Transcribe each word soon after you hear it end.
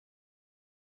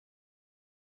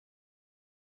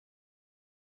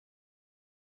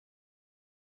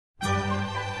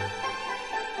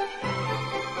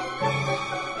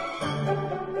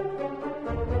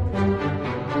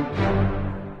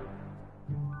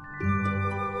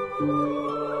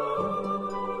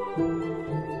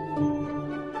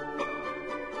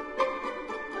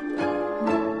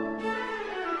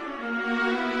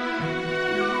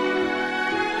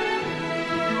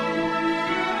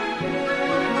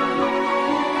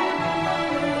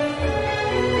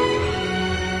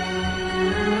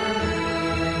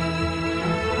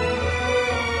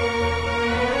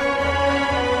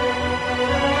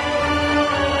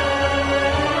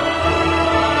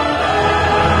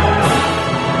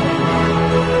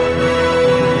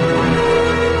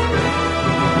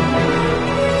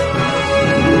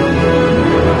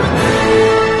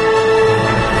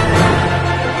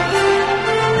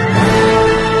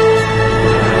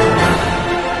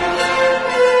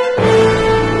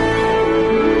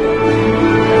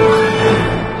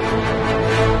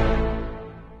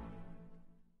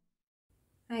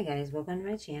Hi guys, welcome to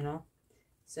my channel.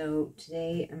 So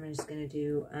today I'm just going to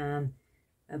do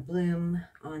a bloom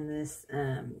on this,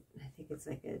 I think it's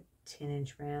like a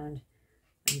 10-inch round,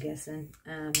 I'm guessing.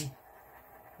 I'm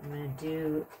going to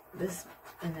do this,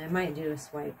 and I might do a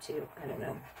swipe too, I don't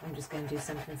know. I'm just going to do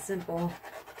something simple.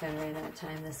 Kind of ran out of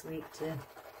time this week to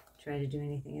try to do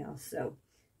anything else. So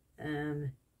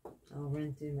I'll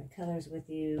run through my colors with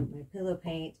you. My pillow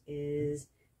paint is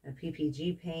a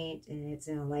PPG paint, and it's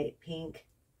in a light pink.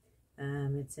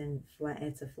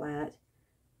 It's a flat.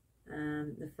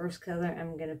 The first color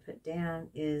I'm going to put down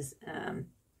is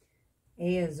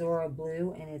Azura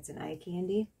Blue, and it's an eye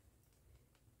candy.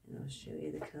 And I'll show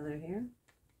you the color here.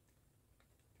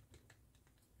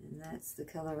 And that's the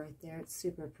color right there. It's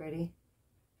super pretty.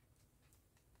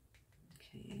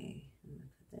 Okay, I'm going to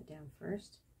put that down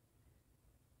first.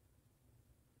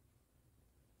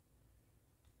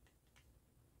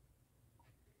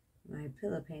 My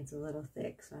pillow paint's a little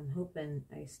thick, so I'm hoping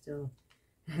I still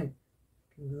can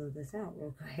blow this out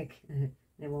real quick.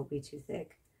 It won't be too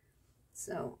thick.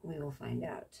 So we will find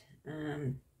out.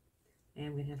 And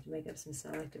I'm going to have to make up some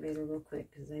cell activator real quick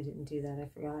because I didn't do that. I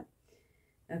forgot.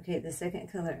 Okay, the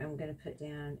second color I'm going to put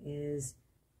down is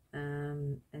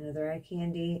another eye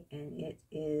candy, and it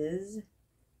is,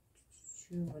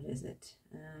 what is it?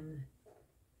 I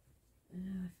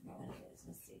forgot what it is.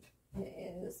 Let's see.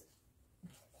 It is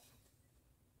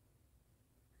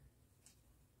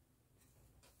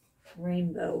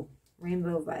Rainbow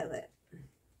Violet.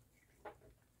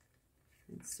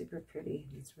 It's super pretty.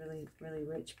 It's really, really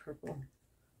rich purple.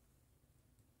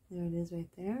 There it is right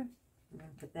there. I'm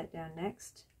going to put that down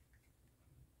next.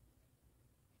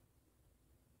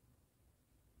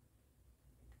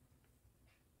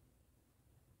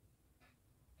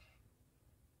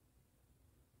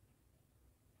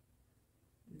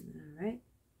 All right.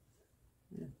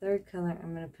 And the third color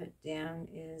I'm going to put down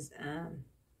is I'm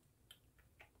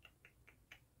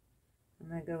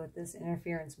going to go with this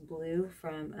Interference Blue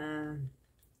from,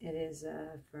 it is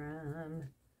from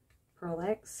Pearl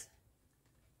X.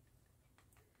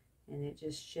 And it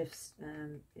just shifts,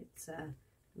 it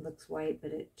looks white,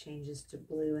 but it changes to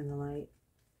blue in the light.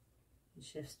 It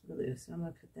shifts to blue, so I'm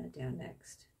going to put that down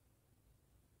next.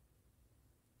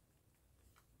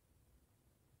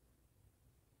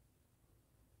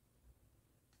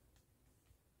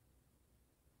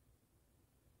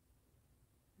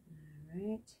 All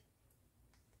right.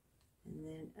 And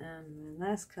then my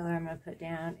last color I'm going to put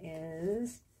down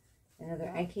is another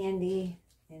eye candy,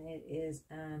 and it is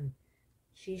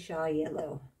Shisha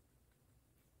Yellow.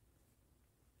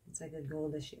 It's like a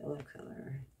goldish yellow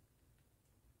color.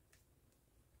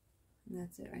 And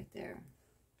that's it right there.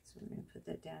 So we're going to put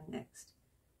that down next.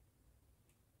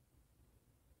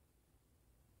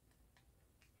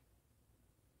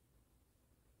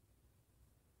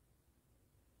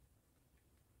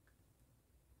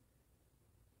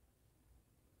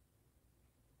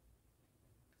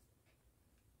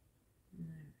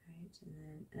 And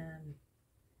then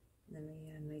let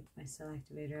me make my cell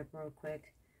activator up real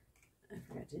quick. I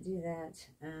forgot to do that.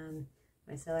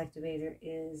 My cell activator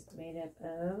is made up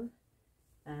of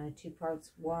 2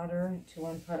 parts water to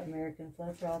 1 part American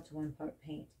Floetrol to 1 part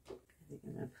paint. I think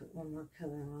I'm going to put one more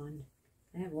color on.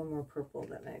 I have one more purple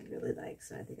that I really like,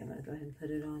 so I think I'm going to go ahead and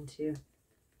put it on too.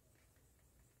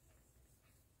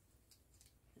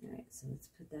 Alright, so let's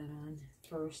put that on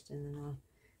first, and then I'll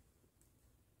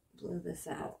blow this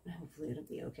out. Hopefully it'll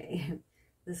be okay.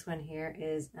 This one here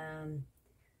is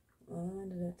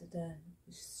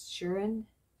Suiren,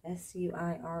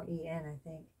 S-U-I-R-E-N, I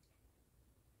think,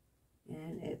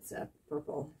 and it's a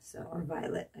purple, so, or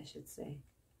violet I should say,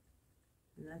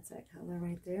 and that's that color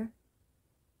right there.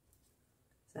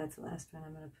 So that's the last one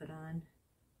I'm going to put on.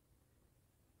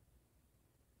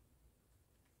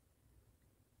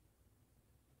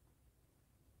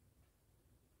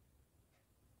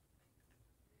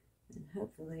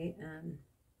 hopefully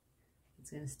it's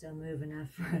going to still move enough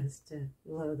for us to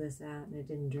blow this out and it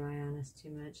didn't dry on us too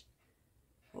much.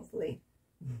 Hopefully.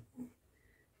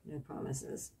 No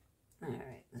promises.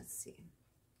 Alright, let's see.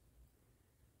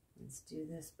 Let's do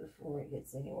this before it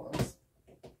gets any worse.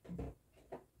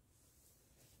 Alright.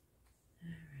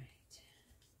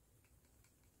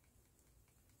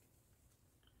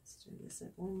 Let's do this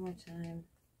up one more time.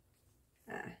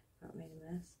 That made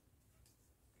a mess.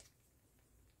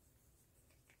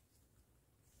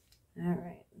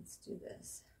 Alright, let's do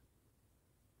this.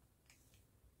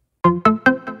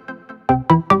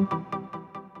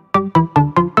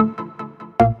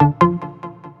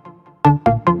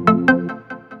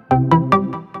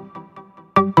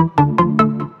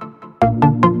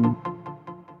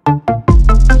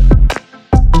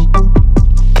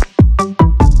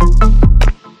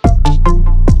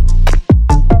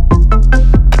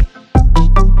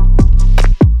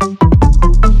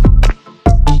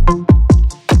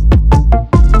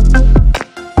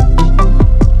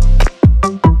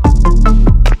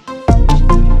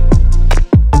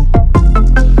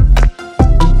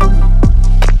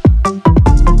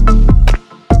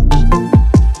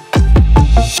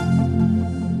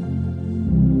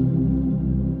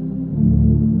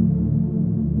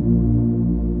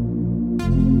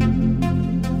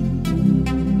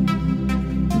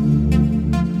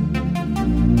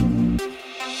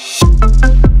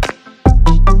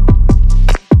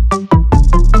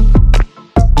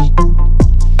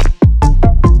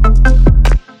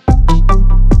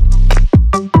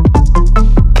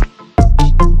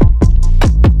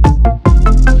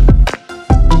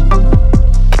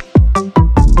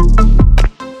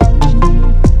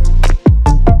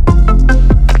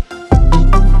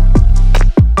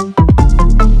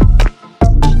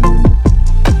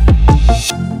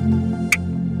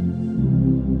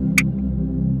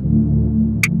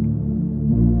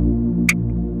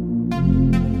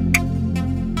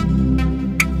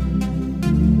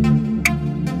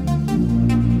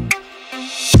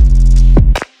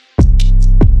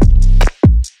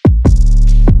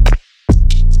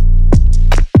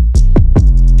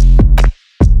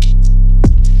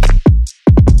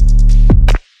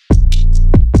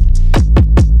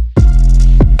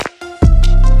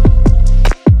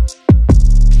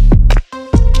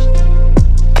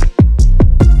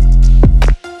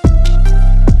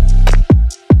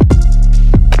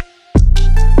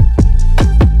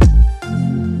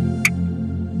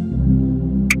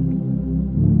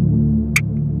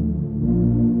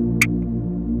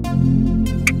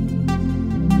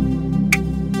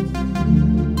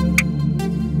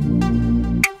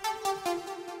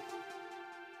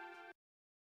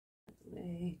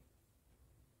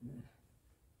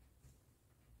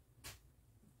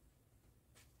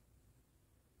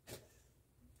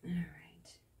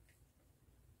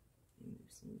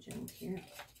 Junk here.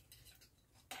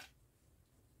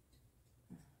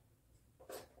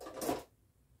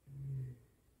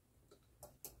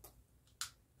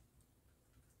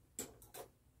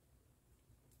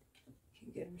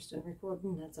 Okay, good. We're still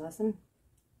recording. That's awesome.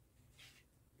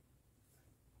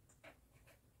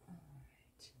 All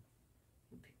right.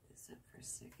 I'll pick this up for a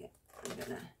second. I'm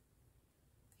gonna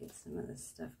get some of this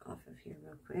stuff off of here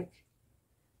real quick.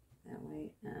 That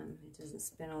way, it doesn't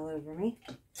spin all over me.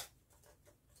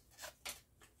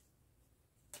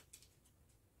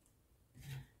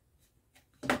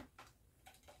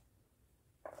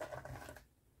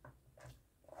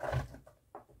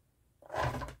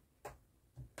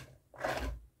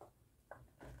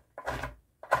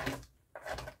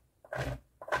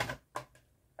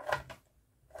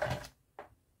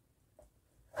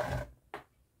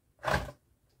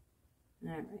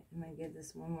 Alright, I'm going to give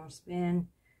this one more spin, and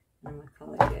I'm going to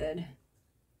call it good.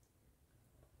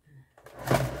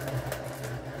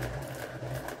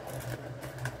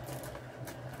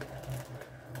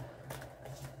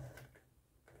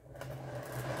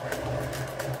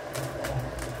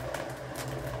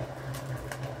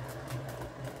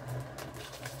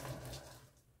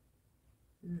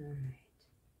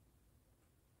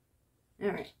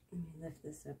 Alright, let me lift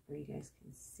this up where you guys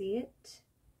can see it.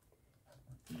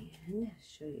 And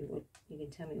show you what you can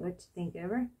tell me what to think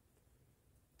over.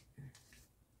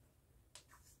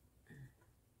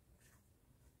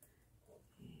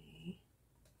 Okay.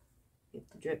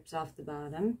 Get the drips off the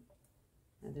bottom,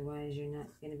 otherwise you're not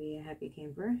going to be a happy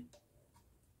camper.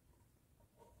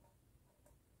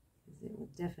 It will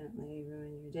definitely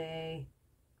ruin your day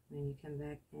when you come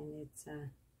back and it's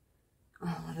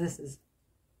all of this is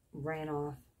ran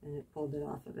off and it pulled it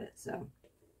off of it. So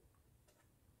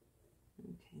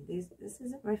okay, this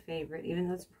isn't my favorite, even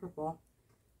though it's purple.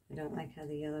 I don't like how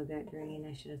the yellow got green.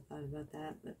 I should have thought about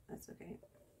that, but that's okay.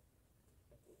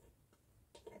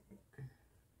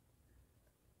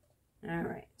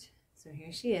 Alright, so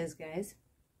here she is, guys.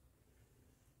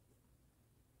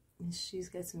 And she's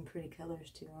got some pretty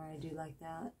colors too, or I do like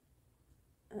that.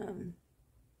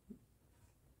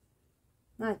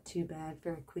 Not too bad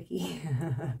for a quickie.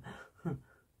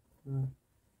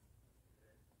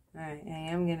 Alright,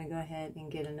 I am going to go ahead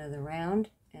and get another round,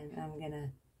 and I'm going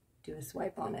to do a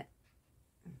swipe on it.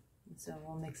 So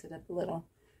we'll mix it up a little.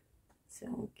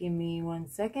 So give me 1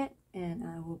 second, and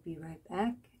I will be right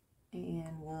back,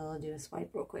 and we'll do a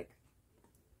swipe real quick.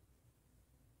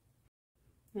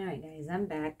 Alright guys, I'm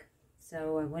back.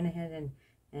 So I went ahead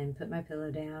and put my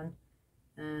pillow down.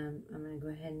 I'm going to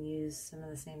go ahead and use some of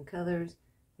the same colors.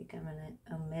 I think I'm going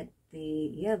to omit the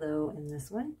yellow in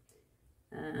this one.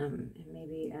 And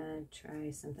maybe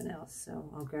try something else.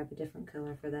 So I'll grab a different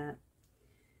color for that.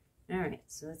 Alright,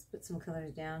 so let's put some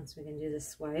colors down so we can do the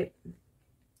swipe.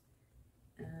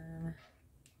 I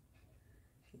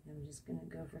think I'm just going to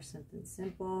go for something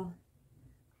simple.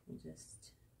 We'll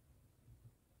just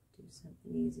do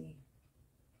something easy.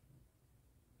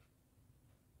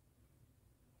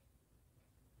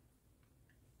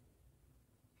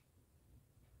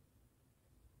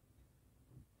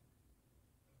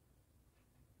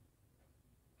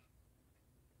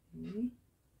 Okay.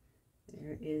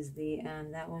 There is the,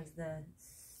 that was the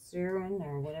Siren,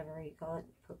 or whatever you call it,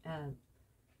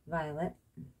 violet.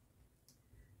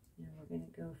 And we're going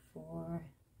to go for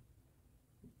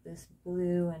this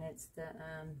blue, and it's the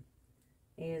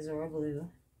Azure blue.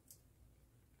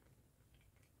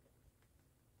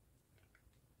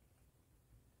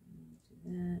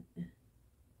 Do that.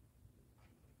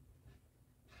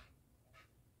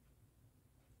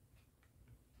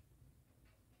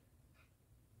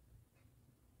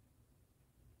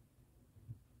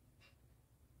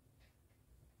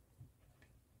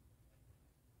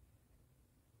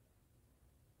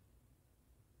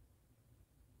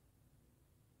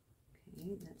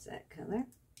 Okay, that's that color.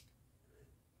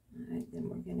 Alright, then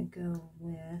we're going to go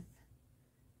with,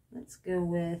 let's go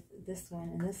with this one,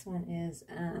 and this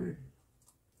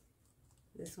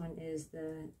one is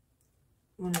the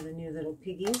one of the new little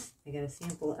piggies I got a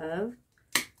sample of,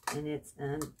 and it's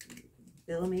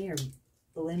Billamy or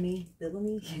Billamy.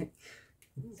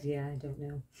 Yeah, I don't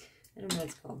know what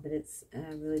it's called, but it's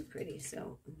really pretty.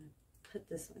 So I'm going to put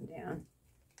this one down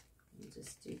and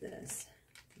just do this.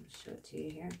 I'll show it to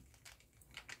you here.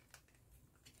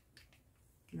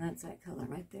 And that's that color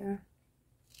right there.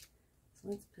 So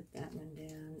let's put that one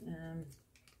down.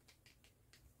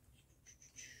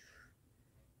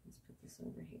 Let's put this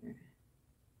over here.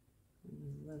 It's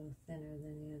a little thinner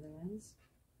than the other ones.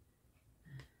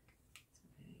 It's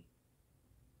okay.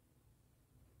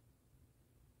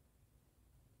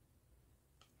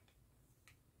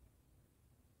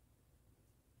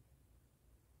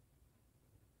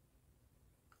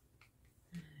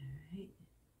 Alright.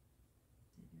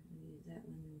 Use that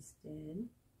one instead.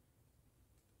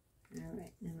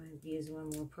 Alright, then I'm going to use one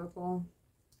more purple.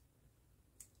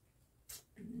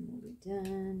 And then we'll be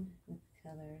done with the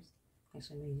colors.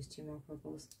 Actually, I'm going to use 2 more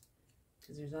purples,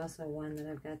 because there's also one that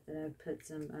I've got that I've put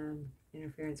some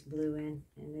interference blue in,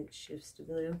 and it shifts to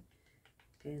blue.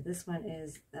 Okay, this one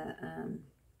is the,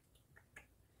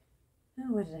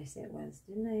 oh, what did I say it was?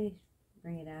 Didn't I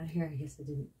bring it out here? I guess I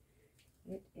didn't.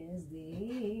 It is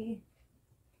the,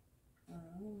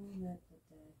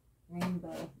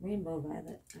 rainbow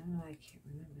violet. Oh, I can't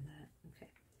remember that. Okay,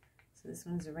 so this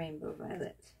one's a rainbow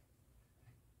violet.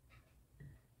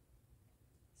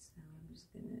 So I'm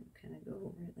just going to kind of go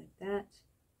over it like that.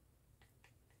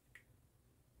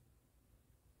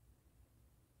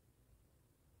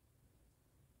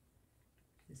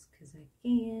 Just because I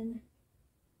can.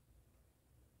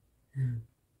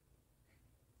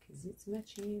 Because it's my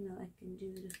channel, I can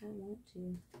do it if I want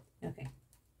to. Okay.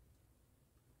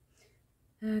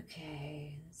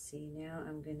 Okay, let's see, now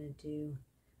I'm going to do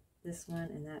this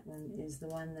one, and that one is the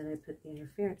one that I put the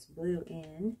interference blue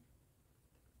in.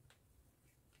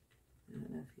 I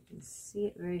don't know if you can see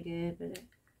it very good, but it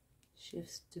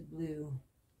shifts to blue.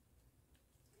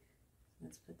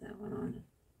 Let's put that one on.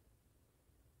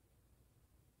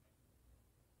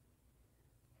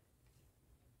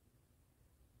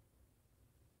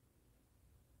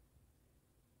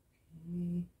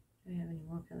 Okay, do I have any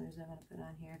more colors I want to put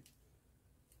on here?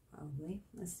 Probably.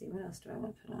 Let's see, what else do I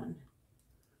want to put on?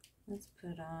 Let's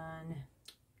put on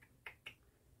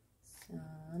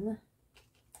some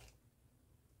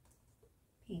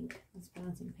pink. Let's put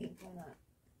on some pink. Why not?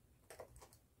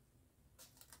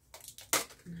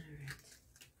 Alright.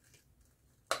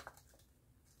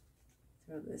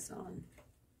 throw this on.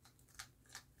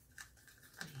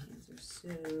 My hands are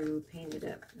so painted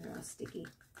up, they're all sticky.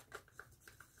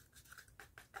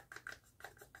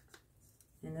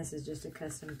 And this is just a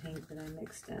custom pink that I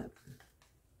mixed up.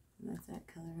 And that's that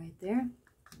color right there.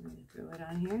 I'm going to throw it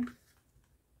on here.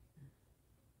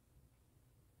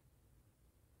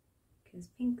 Because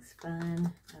pink's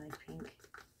fun. I like pink.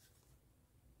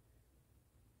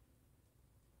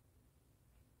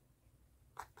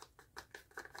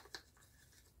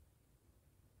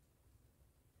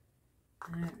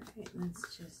 Alright,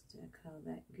 let's just call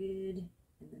that good.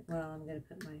 And then, well, I'm going to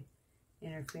put my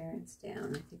interference down.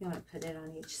 I think I'm going to put it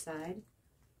on each side.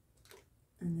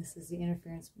 And this is the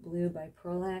interference blue by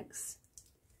Prolax.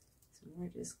 So we're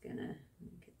just going to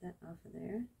get that off of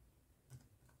there.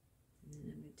 And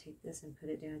then I'm going to take this and put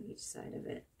it down each side of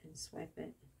it and swipe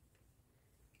it.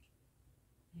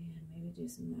 And maybe do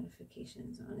some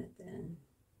modifications on it then.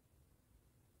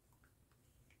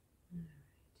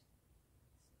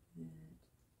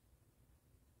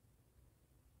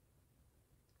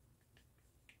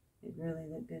 It'd really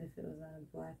look good if it was on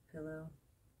a black pillow.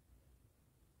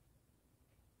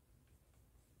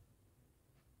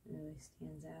 It really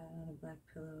stands out on a black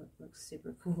pillow. It looks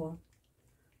super cool.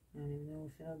 I don't even know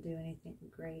if it'll do anything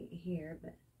great here,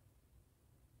 but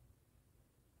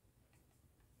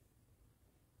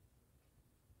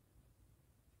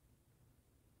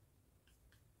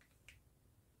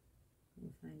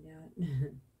we'll find out.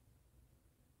 Alright,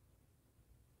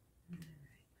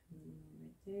 put one more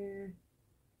right there.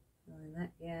 Fill in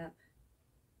that gap.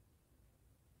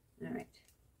 Alright,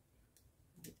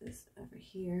 get this over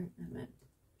here. I'm going to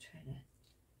try to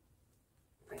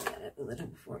bring that up a little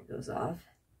before it goes off.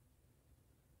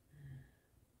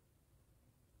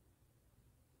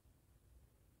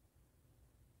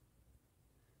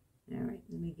 Alright,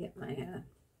 let me get my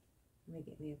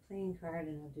me a playing card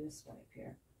and I'll do a swipe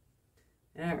here.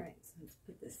 Alright, so let's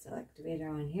put this activator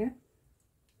on here.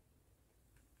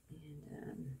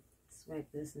 And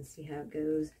swipe this and see how it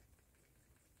goes.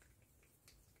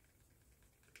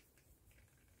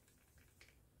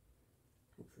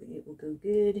 Hopefully it will go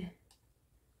good.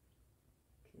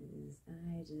 Because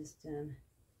I just, I'm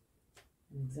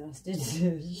exhausted.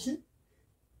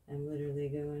 I'm literally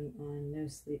going on no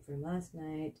sleep from last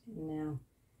night, and now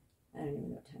I don't even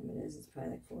know what time it is. It's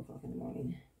probably like 4 o'clock in the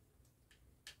morning.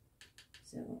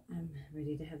 So I'm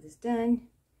ready to have this done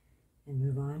and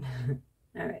move on.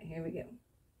 All right, here we go.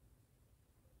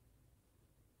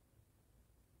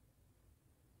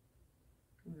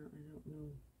 Well, I don't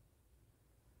know.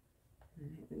 All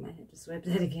right, we might have to swipe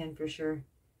that again for sure.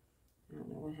 I don't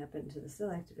know what happened to the cell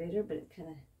activator, but it kind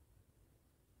of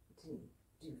didn't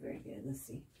do very good. Let's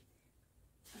see.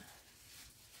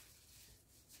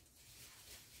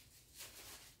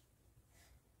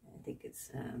 I think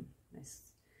it's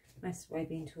my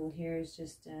swiping tool here is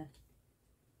just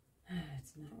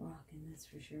it's not rocking, that's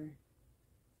for sure.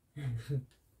 I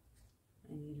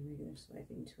need a regular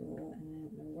swiping tool, and I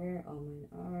don't know where all mine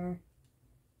are,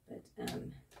 but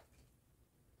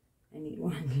I need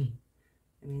one.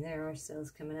 I mean, there are cells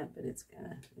coming up, but it's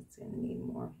gonna need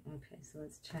more. Okay, so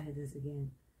let's try this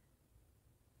again.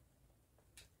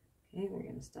 Okay, we're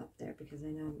gonna stop there because I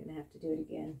know I'm gonna have to do it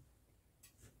again.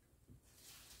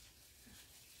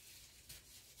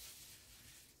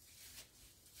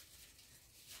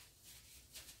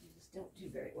 I just don't do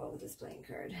very well with this playing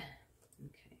card.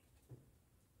 Okay.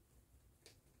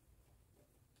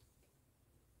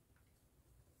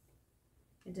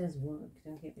 It does work,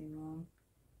 don't get me wrong.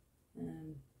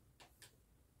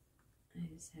 I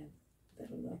just have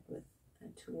better luck with a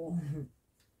tool.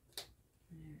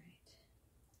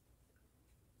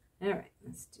 Alright,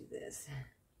 let's do this.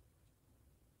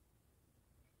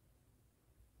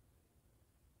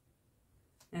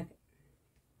 Okay,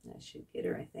 that should get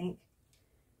her, I think.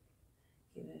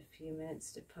 Give it a few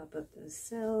minutes to pop up those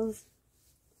cells.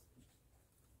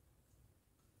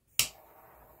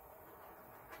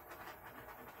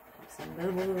 Have some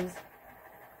bubbles.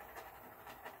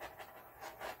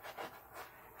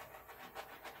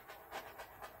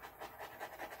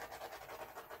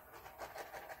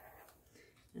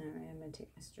 Alright, I'm going to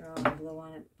take my straw and blow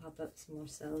on it, pop up some more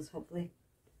cells, hopefully.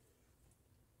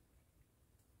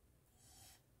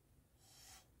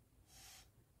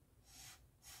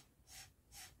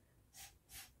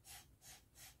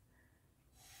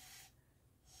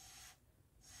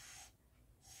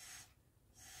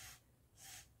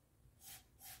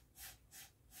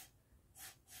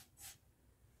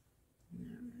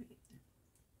 Alright.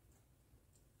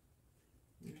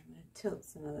 I'm going to tilt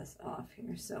some of this off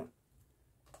here, so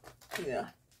yeah.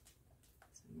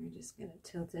 So we're just going to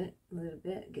tilt it a little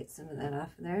bit, get some of that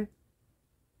off of there.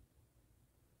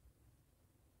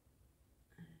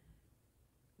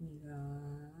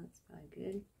 That's probably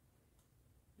good.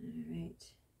 All right.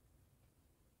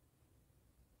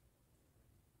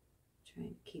 Trying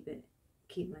to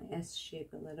keep my S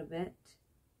shape a little bit.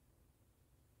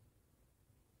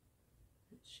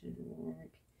 That should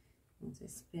work. Once I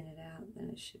spin it out, then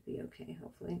it should be okay,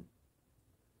 hopefully.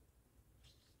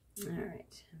 All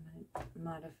right, I'm going to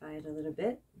modify it a little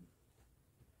bit.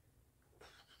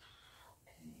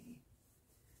 Okay,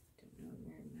 don't know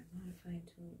where my modifying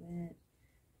tool went.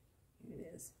 Here it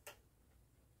is.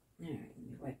 All right, let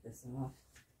me wipe this off.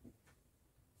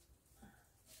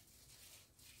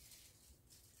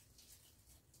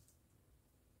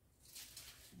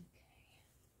 Okay,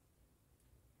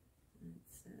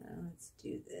 let's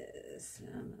do this.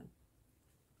 I'm gonna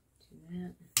do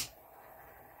that.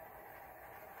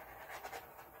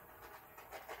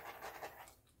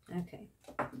 Okay,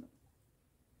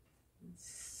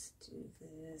 let's do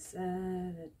this.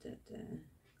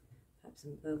 Pop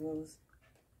some bubbles,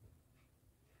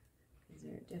 because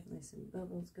there are definitely some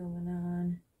bubbles going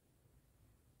on.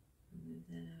 Move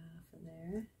that off of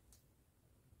there.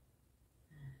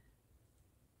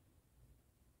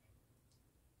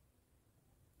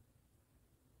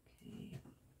 Okay.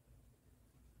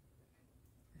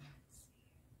 Let's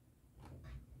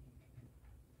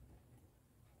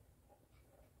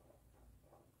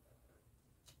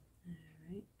see.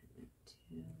 Alright,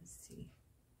 let's see.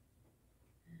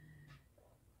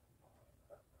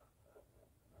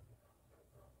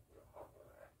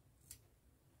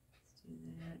 Let's do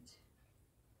that.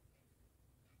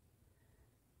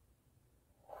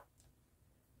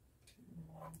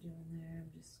 What I'm doing there,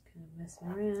 I'm just kind of messing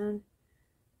around.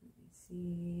 Let me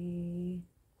see.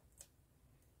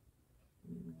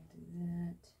 We'll do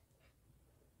that.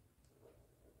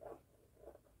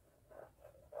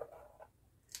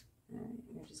 Alright,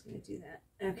 we're just going to do that.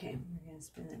 Okay, we're going to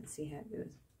spin that and see how it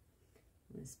goes.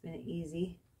 I'm going to spin it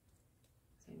easy,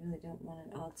 because I really don't want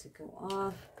it all to go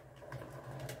off.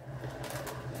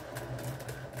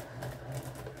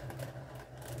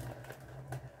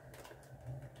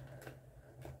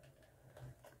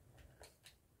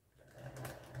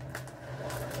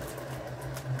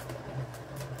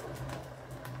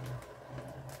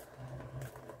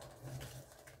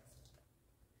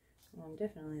 I'm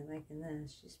definitely liking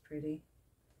this. She's pretty.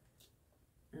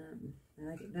 I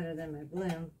like it better than my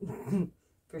bloom,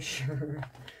 for sure.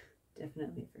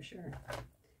 Definitely for sure.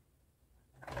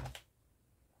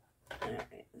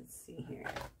 Alright, let's see here.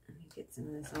 Let me get some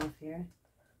of this off here.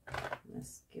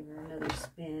 Let's give her another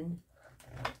spin.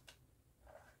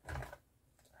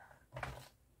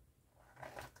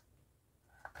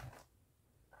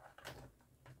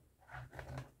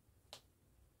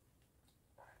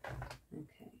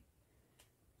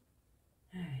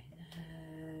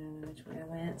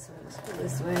 So let's go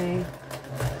this way.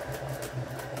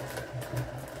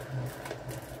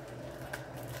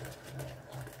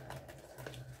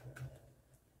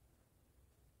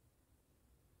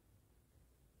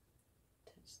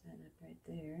 Touch that up right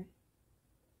there.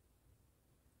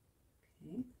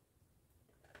 Okay.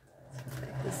 Let's go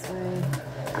back this way.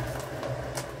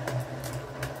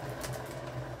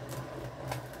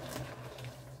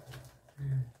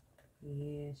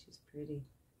 Yeah, she's pretty.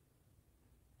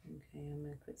 Okay, I'm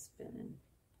going to quit spinning.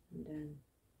 I'm done.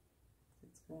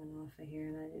 It's going off of here,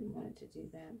 and I didn't want it to do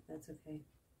that, but that's okay.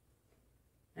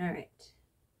 Alright.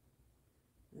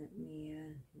 Let me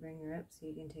bring her up so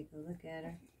you can take a look at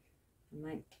her. I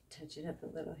might touch it up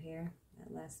a little here.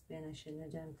 That last spin I shouldn't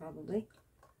have done, probably.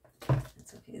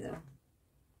 That's okay, though.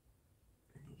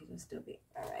 I think it'll still be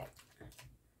alright.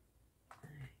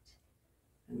 Alright.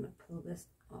 I'm going to pull this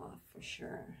off for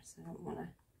sure, so I don't want to...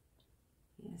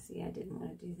 Yeah, see, I didn't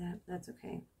want to do that, but that's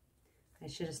okay. I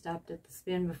should have stopped at the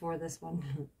spin before this one.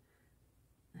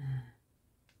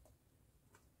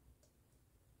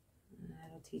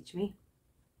 That'll teach me.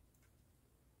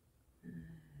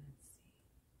 Let's see.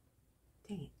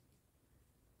 Dang it.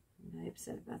 I'm really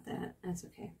upset about that. That's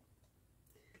okay.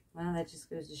 Well, that just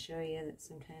goes to show you that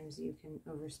sometimes you can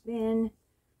overspin,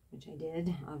 which I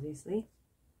did, obviously.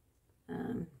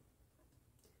 Yeah,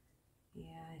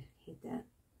 I hate that.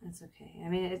 That's okay. I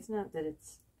mean, it's not that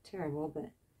it's terrible,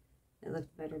 but it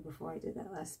looked better before I did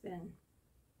that last spin.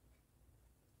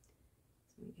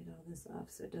 So let me get all this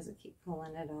off so it doesn't keep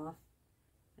pulling it off.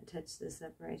 I touch this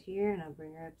up right here, and I'll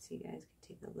bring her up so you guys can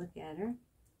take a look at her.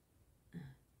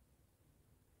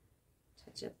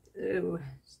 Touch up. Ooh,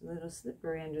 just a little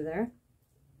slippery under there.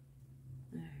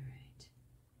 All right.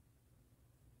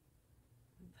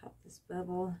 Pop this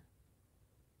bubble.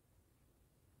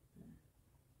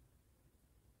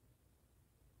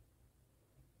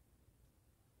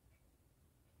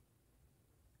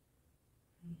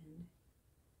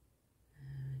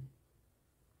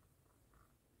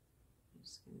 I'm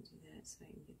just going to do that so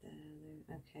I can get that out of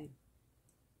there. Okay.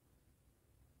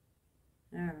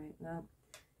 Alright, well,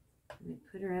 let me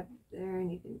put her up there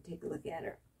and you can take a look at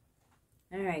her.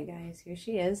 Alright guys, here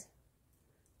she is.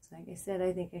 So like I said,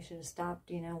 I think I should have stopped,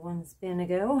 you know, one spin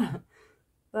ago.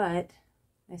 But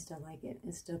I still like it.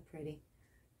 It's still pretty.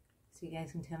 So you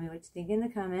guys can tell me what you think in the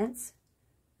comments.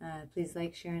 Please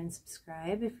like, share, and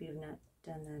subscribe if you've not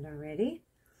done that already.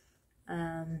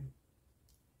 I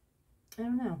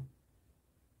don't know.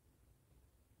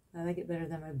 I like it better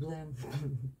than my bloom.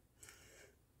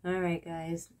 Alright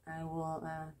guys, I will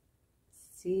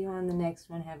see you on the next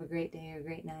one. Have a great day or a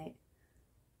great night.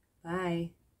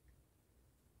 Bye.